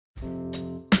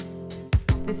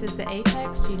This is the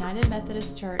Apex United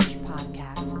Methodist Church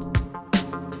podcast.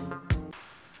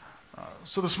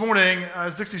 So this morning,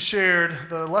 as Dixie shared,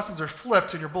 the lessons are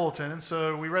flipped in your bulletin. And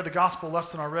so we read the gospel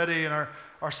lesson already, and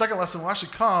our second lesson will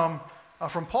actually come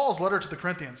from Paul's letter to the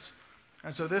Corinthians.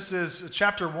 And so this is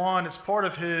chapter 1. It's part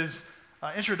of his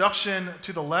introduction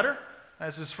to the letter,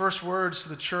 as his first words to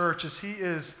the church, as he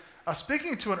is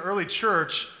speaking to an early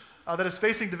church that is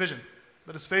facing division,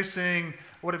 that is facing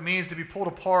what it means to be pulled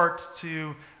apart,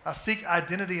 to seek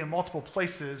identity in multiple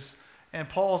places, and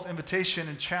Paul's invitation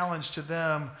and challenge to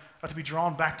them to be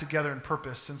drawn back together in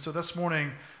purpose. And so this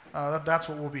morning, that's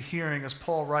what we'll be hearing as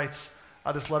Paul writes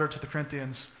this letter to the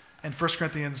Corinthians in 1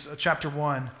 Corinthians chapter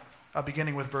 1,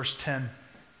 beginning with verse 10.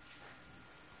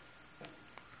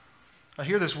 I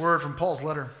hear this word from Paul's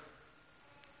letter.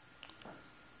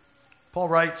 Paul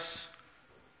writes,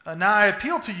 "Now I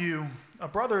appeal to you,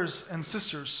 brothers and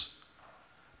sisters,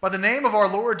 by the name of our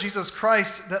Lord Jesus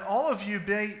Christ, that all of you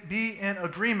be in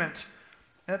agreement,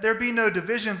 and that there be no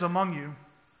divisions among you,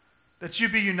 that you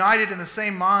be united in the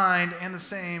same mind and the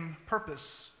same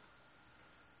purpose.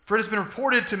 For it has been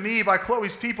reported to me by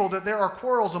Chloe's people that there are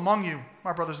quarrels among you,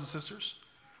 my brothers and sisters.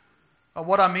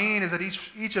 What I mean is that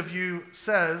each of you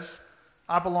says,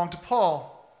 'I belong to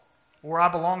Paul,' or 'I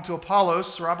belong to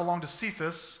Apollos,' or 'I belong to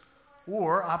Cephas,'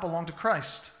 or 'I belong to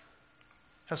Christ.'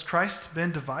 Has Christ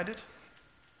been divided?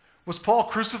 Was Paul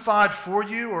crucified for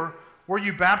you, or were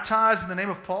you baptized in the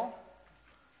name of Paul?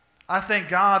 I thank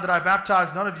God that I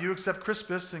baptized none of you except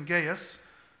Crispus and Gaius,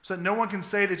 so that no one can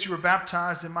say that you were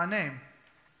baptized in my name.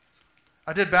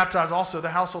 I did baptize also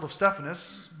the household of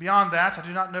Stephanas. Beyond that, I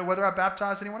do not know whether I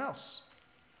baptized anyone else.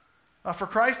 For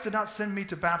Christ did not send me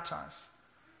to baptize,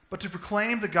 but to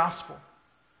proclaim the gospel,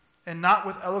 and not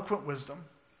with eloquent wisdom,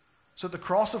 so that the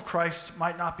cross of Christ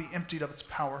might not be emptied of its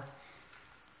power.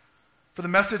 For the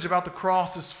message about the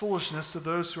cross is foolishness to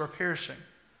those who are perishing,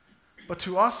 but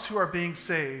to us who are being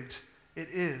saved, it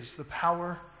is the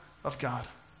power of God."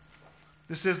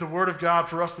 This is the word of God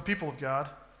for us, the people of God.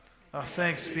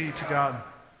 Thanks be to God.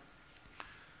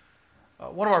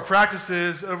 One of our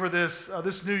practices over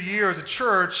this new year as a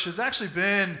church has actually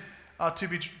been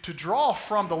to draw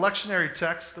from the lectionary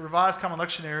text, the Revised Common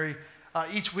Lectionary,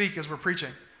 each week as we're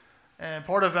preaching. And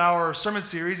part of our sermon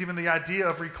series, even the idea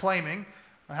of reclaiming,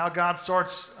 how God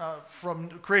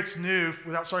creates new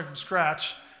without starting from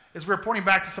scratch, is we're pointing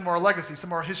back to some of our legacy, some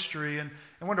of our history, and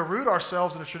want to root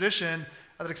ourselves in a tradition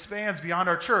that expands beyond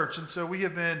our church. And so we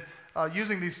have been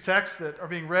using these texts that are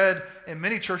being read in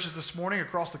many churches this morning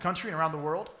across the country and around the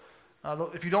world.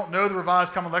 If you don't know the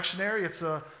Revised Common Lectionary, it's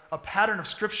a pattern of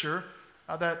Scripture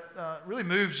that really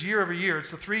moves year over year.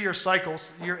 It's the 3-year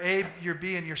cycles, year A, year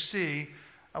B, and year C,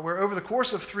 where over the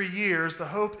course of 3 years, the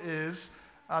hope is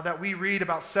that we read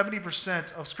about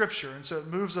 70% of Scripture. And so it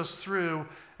moves us through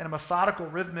in a methodical,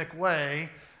 rhythmic way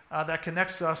that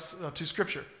connects us to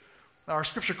Scripture. Our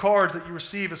Scripture cards that you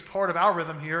receive as part of our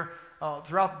rhythm here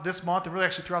throughout this month, and really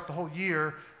actually throughout the whole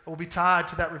year, will be tied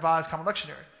to that Revised Common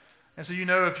Lectionary. And so you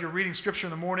know if you're reading Scripture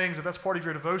in the mornings, if that's part of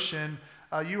your devotion,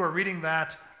 you are reading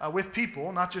that with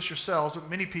people, not just yourselves, but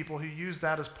many people who use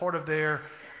that as part of their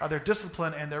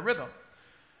discipline and their rhythm.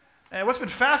 And what's been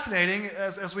fascinating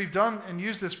as we've done and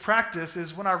used this practice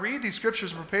is when I read these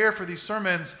scriptures and prepare for these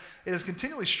sermons, it has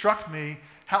continually struck me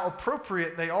how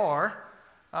appropriate they are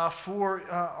for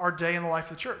our day in the life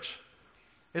of the church.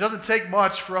 It doesn't take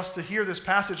much for us to hear this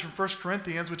passage from 1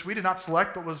 Corinthians, which we did not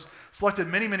select, but was selected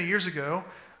many, many years ago,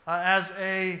 as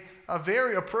a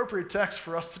very appropriate text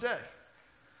for us today,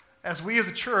 as we as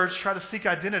a church try to seek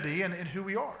identity in who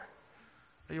we are.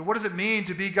 What does it mean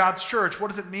to be God's church? What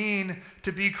does it mean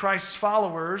to be Christ's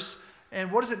followers?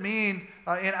 And what does it mean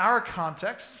in our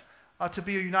context to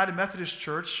be a United Methodist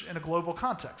Church in a global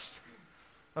context?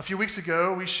 A few weeks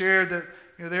ago, we shared that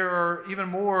there are even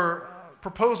more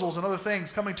proposals and other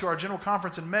things coming to our general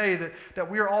conference in May that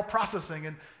we are all processing.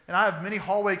 And I have many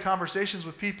hallway conversations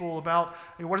with people about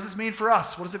what does this mean for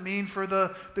us? What does it mean for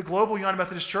the global United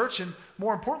Methodist Church? And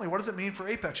more importantly, what does it mean for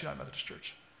Apex United Methodist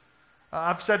Church?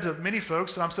 I've said to many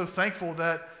folks that I'm so thankful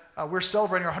that we're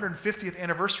celebrating our 150th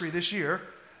anniversary this year,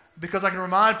 because I can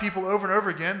remind people over and over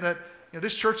again that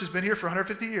this church has been here for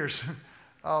 150 years,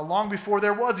 long before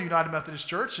there was a United Methodist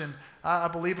Church, and I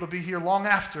believe it'll be here long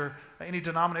after any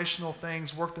denominational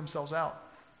things work themselves out.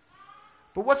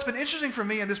 But what's been interesting for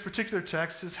me in this particular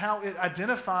text is how it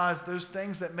identifies those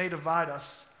things that may divide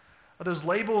us, those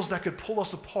labels that could pull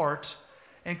us apart,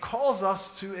 and calls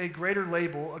us to a greater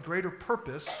label, a greater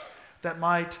purpose that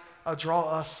might draw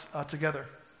us together.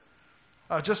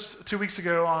 Just 2 weeks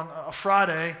ago on a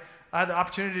Friday, I had the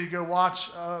opportunity to go watch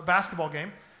a basketball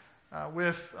game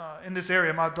in this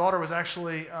area. My daughter was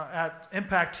actually at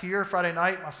Impact here Friday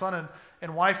night. My son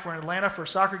and wife were in Atlanta for a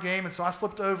soccer game, and so I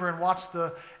slipped over and watched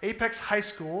the Apex High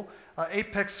School,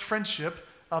 Apex Friendship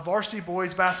varsity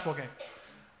boys basketball game.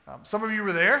 Some of you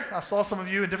were there. I saw some of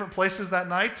you in different places that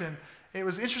night, and it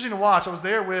was interesting to watch. I was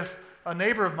there with a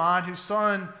neighbor of mine whose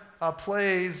son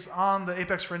plays on the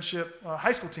Apex Friendship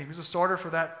high school team. He's a starter for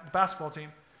that basketball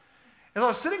team. As I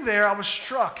was sitting there, I was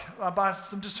struck by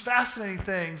some just fascinating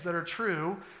things that are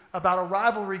true about a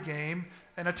rivalry game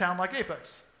in a town like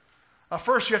Apex.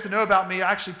 First, you have to know about me.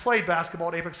 I actually played basketball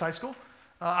at Apex High School.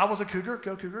 I was a Cougar.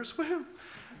 Go Cougars. Woohoo.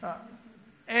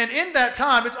 And in that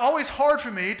time, it's always hard for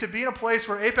me to be in a place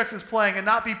where Apex is playing and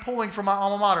not be pulling for my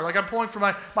alma mater. Like I'm pulling for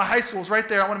my high schools right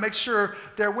there. I want to make sure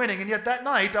they're winning. And yet that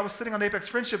night, I was sitting on the Apex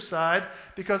Friendship side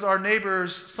because our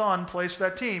neighbor's son plays for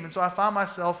that team. And so I found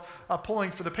myself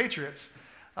pulling for the Patriots.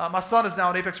 My son is now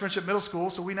at Apex Friendship Middle School,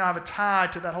 so we now have a tie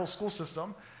to that whole school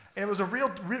system. And it was a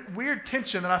real weird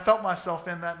tension that I felt myself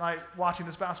in that night watching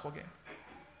this basketball game.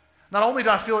 Not only did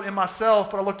I feel it in myself,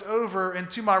 but I looked over,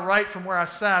 and to my right from where I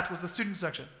sat was the student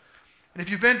section. And if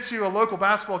you've been to a local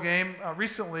basketball game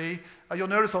recently, you'll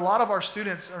notice a lot of our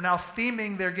students are now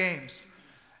theming their games.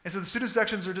 And so the student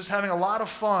sections are just having a lot of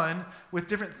fun with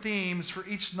different themes for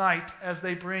each night as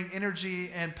they bring energy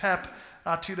and pep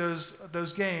to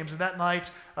those games. And that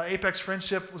night, Apex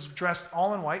Friendship was dressed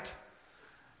all in white.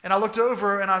 And I looked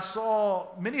over and I saw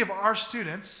many of our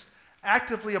students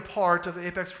actively a part of the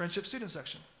Apex Friendship student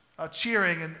section.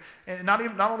 Cheering, and not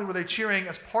only were they cheering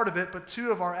as part of it, but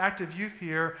two of our active youth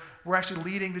here were actually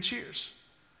leading the cheers.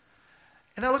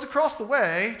 And then I looked across the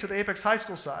way to the Apex High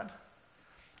School side.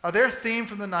 Their theme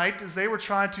from the night is they were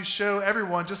trying to show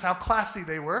everyone just how classy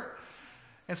they were.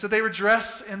 And so they were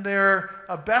dressed in their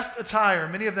best attire,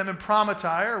 many of them in prom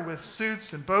attire with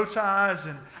suits and bow ties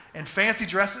and fancy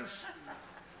dresses.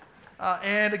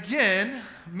 And again,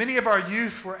 many of our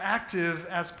youth were active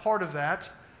as part of that.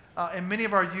 And many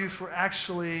of our youth were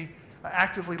actually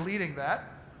actively leading that.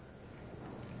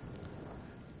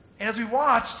 And as we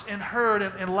watched and heard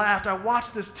and laughed, I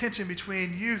watched this tension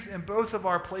between youth in both of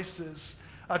our places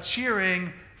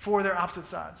cheering for their opposite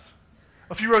sides.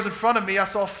 A few rows in front of me, I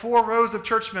saw 4 rows of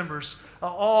church members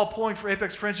all pulling for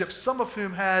Apex Friendship, some of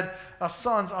whom had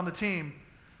sons on the team.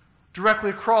 Directly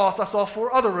across, I saw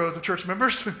 4 other rows of church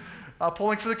members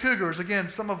pulling for the Cougars, again,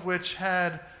 some of which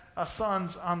had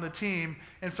sons on the team.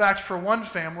 In fact, for one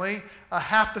family,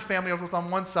 half the family was on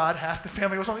one side, half the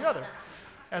family was on the other,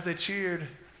 as they cheered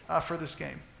for this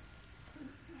game.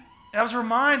 And I was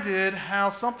reminded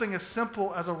how something as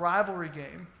simple as a rivalry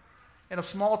game in a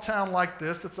small town like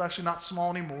this, that's actually not small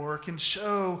anymore, can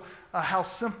show how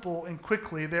simple and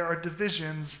quickly there are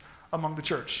divisions among the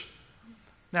church.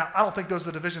 Now, I don't think those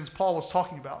are the divisions Paul was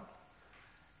talking about.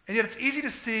 And yet it's easy to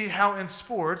see how in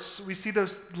sports we see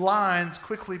those lines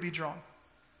quickly be drawn.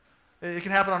 It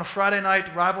can happen on a Friday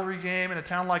night rivalry game in a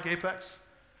town like Apex.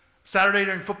 Saturday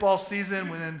during football season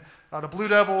when the Blue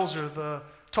Devils or the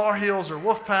Tar Heels or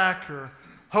Wolfpack or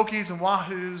Hokies and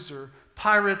Wahoos or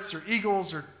Pirates or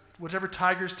Eagles or whichever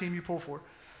Tigers team you pull for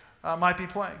might be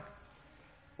playing.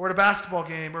 Or at a basketball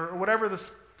game or whatever the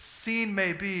scene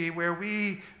may be where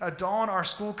we don our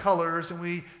school colors and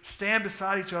we stand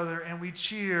beside each other and we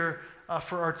cheer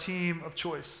for our team of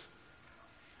choice.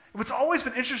 What's always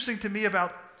been interesting to me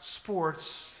about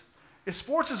sports is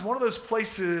one of those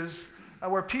places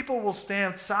where people will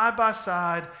stand side by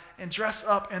side and dress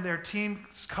up in their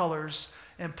team's colors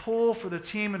and pull for the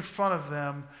team in front of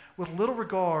them with little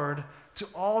regard to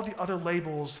all the other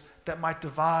labels that might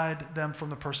divide them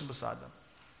from the person beside them.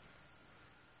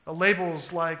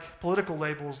 Labels like political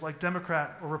labels like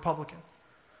Democrat or Republican.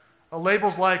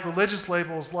 Labels like religious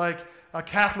labels like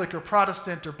Catholic or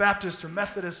Protestant or Baptist or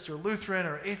Methodist or Lutheran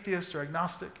or atheist or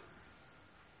agnostic.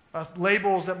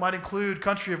 Labels that might include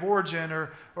country of origin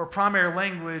or primary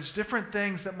language, different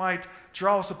things that might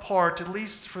draw us apart, at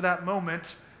least for that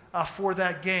moment, for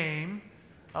that game.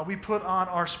 We put on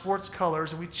our sports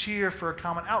colors and we cheer for a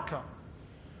common outcome.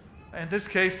 In this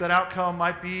case, that outcome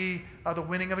might be the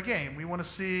winning of a game. We want to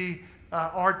see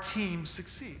our team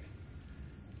succeed.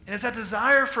 And it's that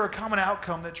desire for a common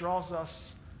outcome that draws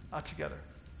us together,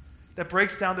 that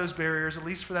breaks down those barriers, at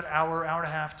least for that hour, hour and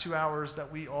a half, 2 hours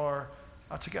that we are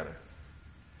together.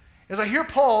 As I hear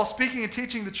Paul speaking and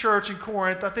teaching the church in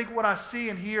Corinth, I think what I see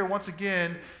and hear once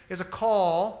again is a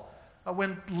call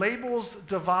when labels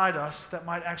divide us that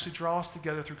might actually draw us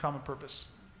together through common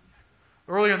purpose.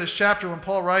 Earlier in this chapter, when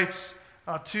Paul writes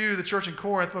to the church in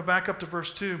Corinth, we'll back up to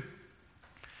verse 2,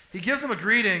 he gives them a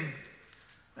greeting,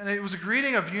 and it was a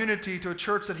greeting of unity to a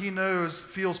church that he knows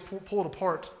feels pulled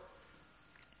apart.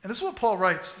 And this is what Paul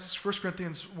writes. This is 1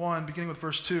 Corinthians 1, beginning with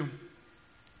verse 2.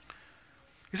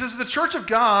 He says, "The church of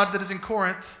God that is in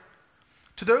Corinth,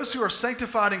 to those who are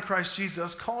sanctified in Christ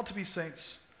Jesus, called to be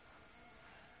saints,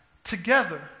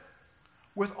 together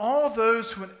with all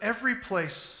those who in every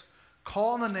place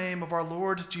call on the name of our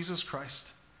Lord Jesus Christ,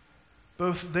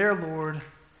 both their Lord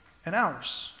and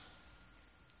ours.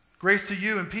 Grace to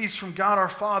you and peace from God our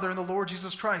Father and the Lord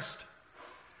Jesus Christ.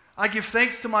 I give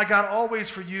thanks to my God always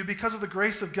for you because of the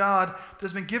grace of God that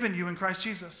has been given you in Christ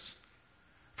Jesus.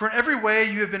 For in every way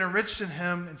you have been enriched in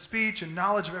him in speech and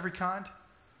knowledge of every kind,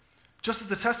 just as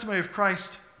the testimony of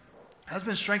Christ has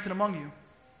been strengthened among you,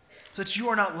 so that you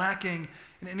are not lacking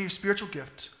in any spiritual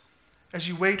gift as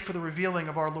you wait for the revealing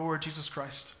of our Lord Jesus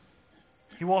Christ.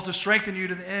 He will also strengthen you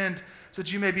to the end so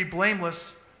that you may be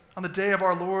blameless on the day of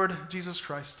our Lord Jesus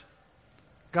Christ.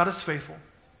 God is faithful.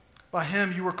 By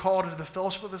him you were called into the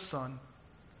fellowship of his Son,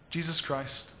 Jesus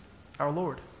Christ, our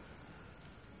Lord."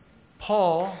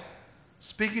 Paul,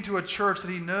 speaking to a church that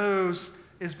he knows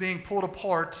is being pulled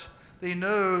apart, that he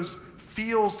knows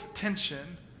feels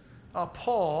tension,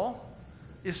 Paul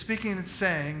is speaking and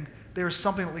saying there is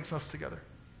something that links us together.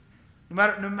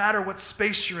 No matter what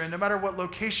space you're in, no matter what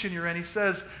location you're in, he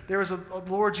says there is a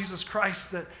Lord Jesus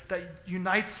Christ that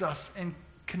unites us and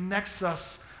connects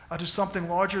us to something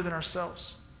larger than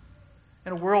ourselves.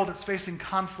 In a world that's facing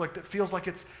conflict, that feels like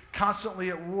it's constantly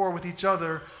at war with each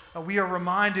other, we are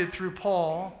reminded through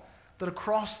Paul that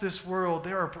across this world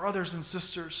there are brothers and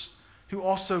sisters who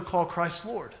also call Christ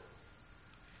Lord.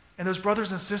 And those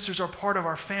brothers and sisters are part of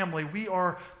our family. We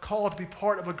are called to be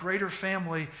part of a greater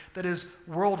family that is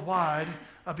worldwide,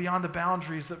 beyond the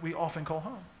boundaries that we often call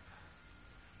home.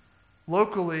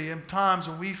 Locally, in times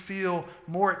when we feel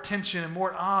more at tension and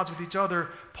more at odds with each other,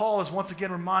 Paul is once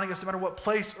again reminding us no matter what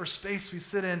place or space we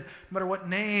sit in, no matter what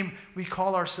name we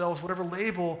call ourselves, whatever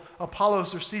label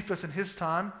Apollos or Cephas in his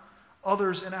time,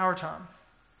 others in our time,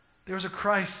 there is a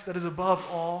Christ that is above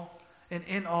all and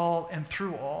in all and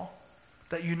through all,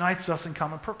 that unites us in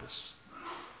common purpose.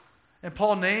 And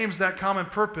Paul names that common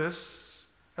purpose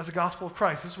as the gospel of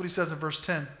Christ. This is what he says in verse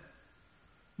 10.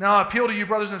 "Now I appeal to you,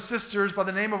 brothers and sisters, by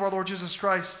the name of our Lord Jesus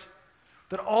Christ,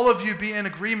 that all of you be in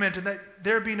agreement and that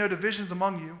there be no divisions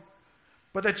among you,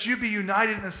 but that you be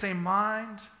united in the same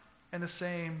mind and the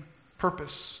same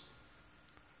purpose."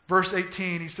 Verse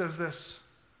 18, he says this,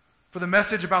 "For the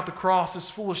message about the cross is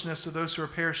foolishness to those who are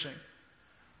perishing,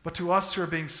 but to us who are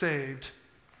being saved,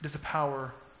 it is the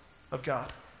power of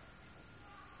God."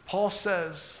 Paul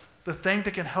says the thing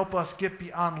that can help us get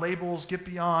beyond labels, get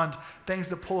beyond things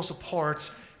that pull us apart,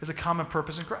 is a common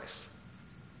purpose in Christ.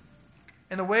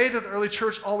 And the way that the early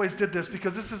church always did this,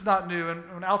 because this is not new, and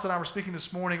when Alton and I were speaking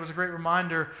this morning, it was a great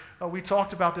reminder. We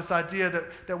talked about this idea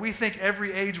that we think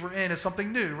every age we're in is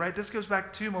something new, right? This goes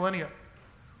back 2 millennia.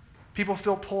 People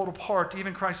felt pulled apart.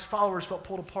 Even Christ's followers felt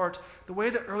pulled apart. The way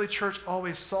the early church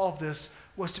always solved this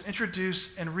was to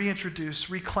introduce and reintroduce,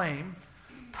 reclaim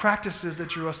practices that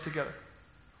drew us together.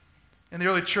 In the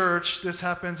early church, this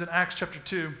happens in Acts chapter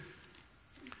 2.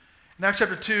 In Acts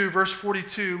chapter 2, verse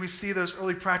 42, we see those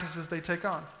early practices they take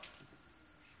on.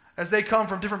 As they come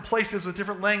from different places with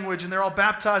different language and they're all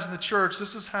baptized in the church,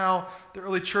 this is how the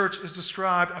early church is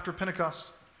described after Pentecost.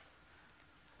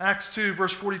 Acts 2,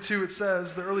 verse 42, it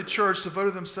says, "The early church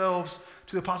devoted themselves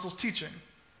to the apostles' teaching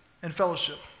and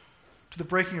fellowship, to the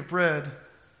breaking of bread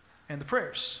and the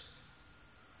prayers."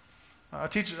 I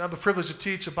have the privilege to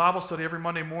teach a Bible study every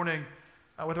Monday morning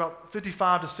with about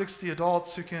 55 to 60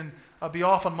 adults who can be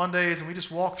off on Mondays, and we just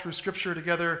walk through Scripture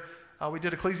together. We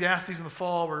did Ecclesiastes in the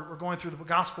fall. We're going through the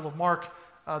Gospel of Mark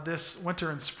this winter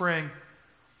and spring.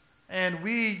 And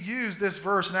we use this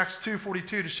verse in Acts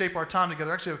 2:42 to shape our time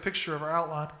together. I actually have a picture of our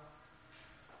outline.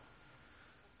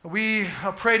 We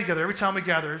pray together every time we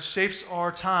gather. It shapes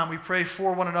our time. We pray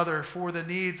for one another, for the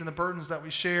needs and the burdens that we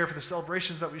share, for the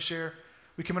celebrations that we share.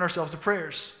 We commit ourselves to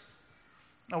prayers.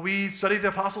 We study the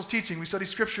apostles' teaching. We study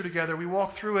Scripture together. We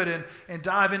walk through it and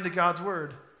dive into God's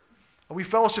Word. We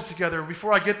fellowship together.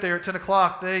 Before I get there at 10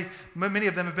 o'clock, many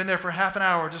of them have been there for half an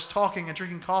hour just talking and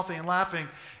drinking coffee and laughing.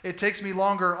 It takes me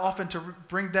longer often to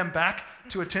bring them back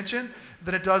to attention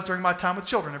than it does during my time with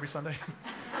children every Sunday.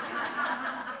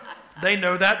 They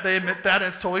know that. They admit that.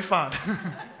 And it's totally fine.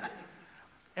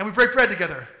 And we break bread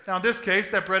together. Now, in this case,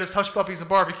 that bread is hush puppies and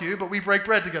barbecue, but we break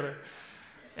bread together.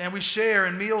 And we share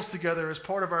in meals together as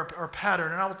part of our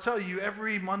pattern. And I will tell you,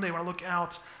 every Monday when I look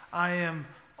out, I am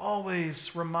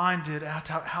always reminded at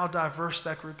how diverse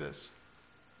that group is.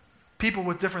 People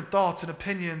with different thoughts and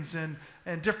opinions and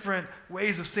different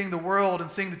ways of seeing the world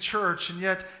and seeing the church. And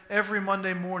yet, every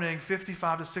Monday morning,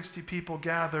 55 to 60 people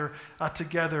gather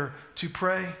together to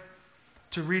pray,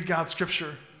 to read God's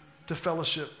scripture, to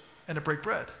fellowship, and to break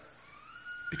bread.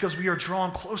 Because we are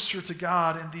drawn closer to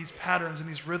God in these patterns and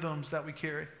these rhythms that we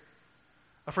carry.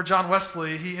 For John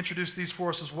Wesley, he introduced these for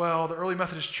us as well. The early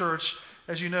Methodist Church,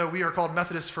 as you know, we are called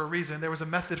Methodists for a reason. There was a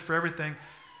method for everything.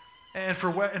 And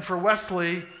for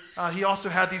Wesley, he also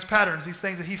had these patterns, these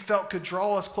things that he felt could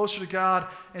draw us closer to God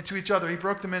and to each other. He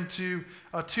broke them into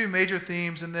two major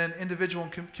themes and then individual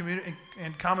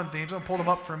and common themes. I'm going to pull them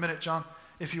up for a minute, John,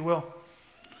 if you will.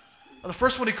 The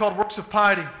first one he called works of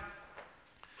piety.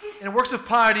 And works of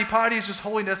piety, piety is just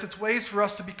holiness. It's ways for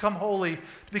us to become holy,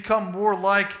 to become more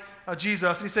like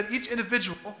Jesus. And he said each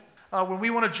individual, when we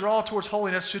want to draw towards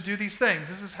holiness, should do these things.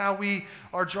 This is how we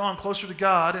are drawn closer to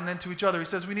God and then to each other. He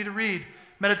says we need to read,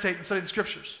 meditate, and study the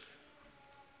scriptures.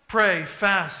 Pray,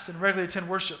 fast, and regularly attend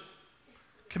worship.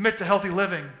 Commit to healthy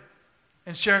living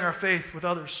and sharing our faith with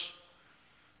others.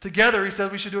 Together, he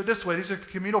says we should do it this way. These are the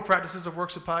communal practices of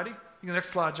works of piety. You can go next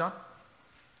slide, John.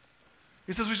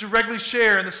 He says we should regularly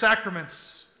share in the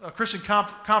sacraments, Christian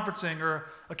conferencing or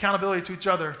accountability to each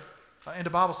other, and to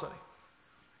Bible study.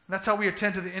 And that's how we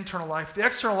attend to the internal life. The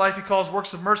external life he calls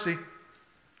works of mercy.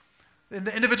 And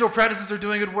the individual practices are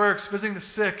doing good works, visiting the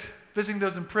sick, visiting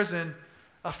those in prison,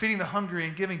 feeding the hungry,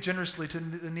 and giving generously to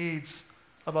the needs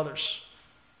of others.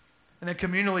 And then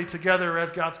communally together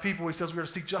as God's people, he says we are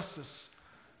to seek justice,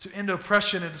 to end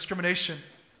oppression and discrimination.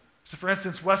 So for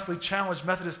instance, Wesley challenged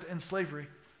Methodists to end slavery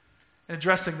and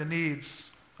addressing the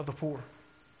needs of the poor.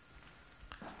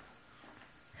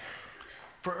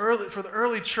 For the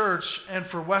early church and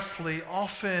for Wesley,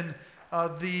 often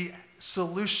the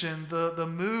solution, the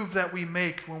move that we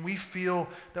make when we feel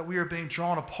that we are being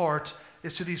drawn apart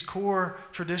is to these core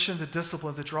traditions and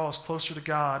disciplines that draw us closer to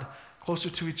God, closer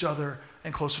to each other,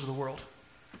 and closer to the world.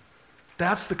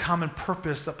 That's the common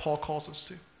purpose that Paul calls us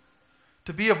to.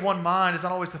 To be of one mind is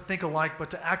not always to think alike, but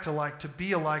to act alike. To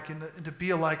be alike, and to be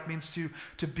alike means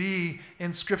to be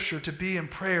in Scripture, to be in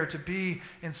prayer, to be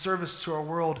in service to our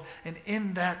world. And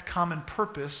in that common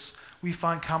purpose, we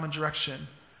find common direction,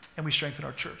 and we strengthen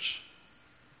our church.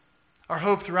 Our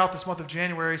hope throughout this month of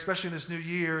January, especially in this new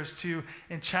year, is to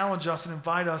challenge us and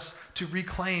invite us to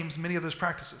reclaim many of those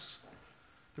practices.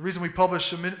 The reason we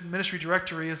publish a ministry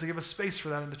directory is to give us space for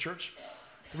that in the church.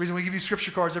 The reason we give you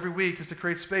scripture cards every week is to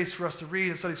create space for us to read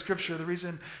and study scripture. The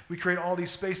reason we create all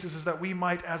these spaces is that we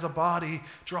might, as a body,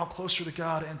 draw closer to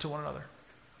God and to one another.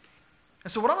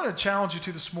 And so what I'm going to challenge you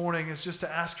to this morning is just to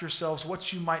ask yourselves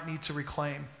what you might need to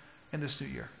reclaim in this new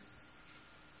year.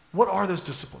 What are those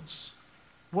disciplines?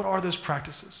 What are those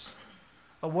practices?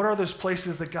 What are those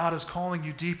places that God is calling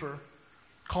you deeper,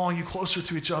 calling you closer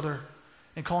to each other,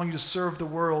 and calling you to serve the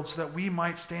world so that we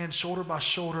might stand shoulder by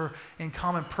shoulder in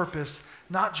common purpose,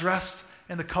 not dressed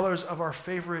in the colors of our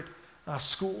favorite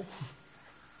school,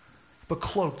 but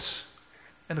cloaked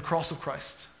in the cross of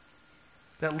Christ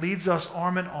that leads us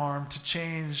arm in arm to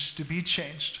change, to be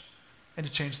changed, and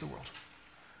to change the world.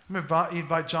 I'm going to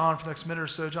invite John for the next minute or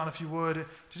so. John, if you would,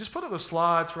 to just put up those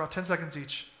slides for about 10 seconds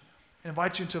each and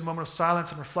invite you into a moment of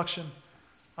silence and reflection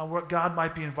on what God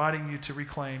might be inviting you to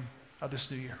reclaim this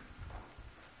new year.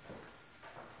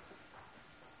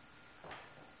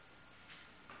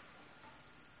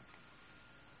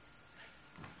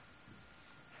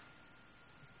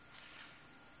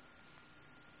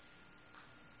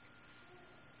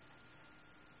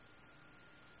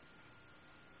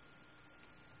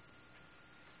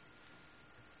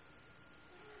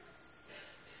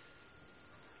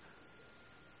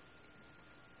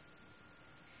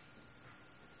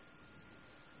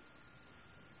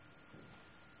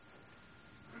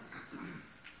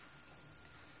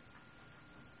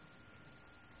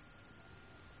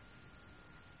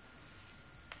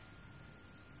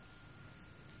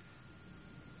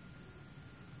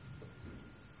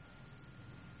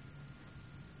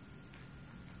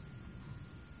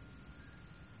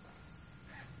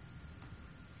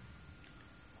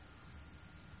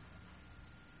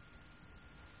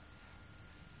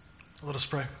 Let us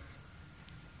pray.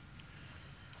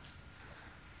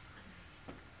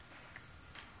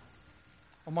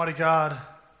 Almighty God,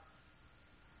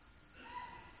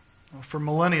 for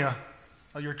millennia,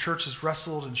 your church has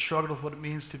wrestled and struggled with what it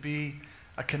means to be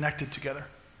connected together.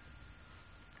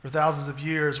 For thousands of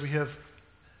years, we have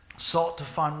sought to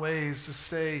find ways to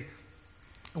stay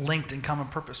linked in common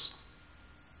purpose.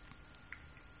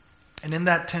 And in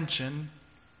that tension,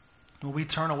 when we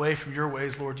turn away from your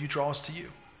ways, Lord, you draw us to you.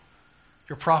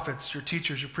 Your prophets, your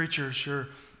teachers, your preachers, your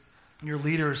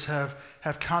leaders have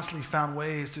constantly found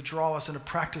ways to draw us into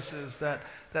practices that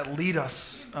lead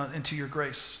us into your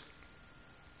grace,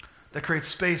 that create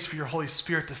space for your Holy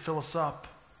Spirit to fill us up,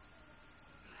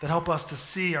 that help us to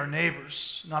see our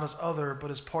neighbors not as other, but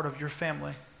as part of your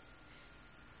family.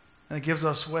 And it gives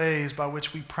us ways by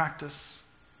which we practice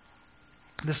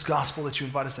this gospel that you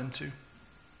invite us into.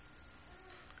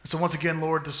 So once again,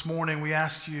 Lord, this morning we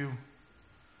ask you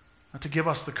to give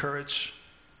us the courage,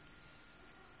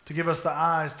 to give us the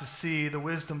eyes to see, the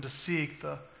wisdom to seek,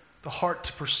 the heart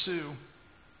to pursue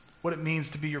what it means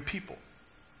to be your people.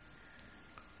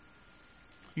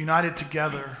 United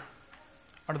together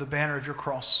under the banner of your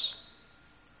cross,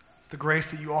 the grace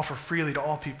that you offer freely to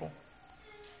all people,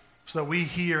 so that we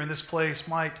here in this place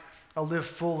might live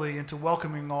fully into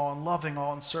welcoming all and loving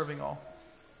all and serving all,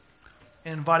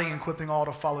 and inviting and equipping all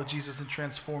to follow Jesus and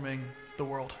transforming the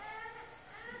world.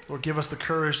 Lord, give us the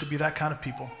courage to be that kind of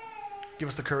people. Give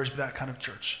us the courage to be that kind of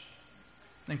church.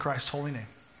 In Christ's holy name,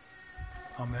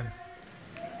 amen.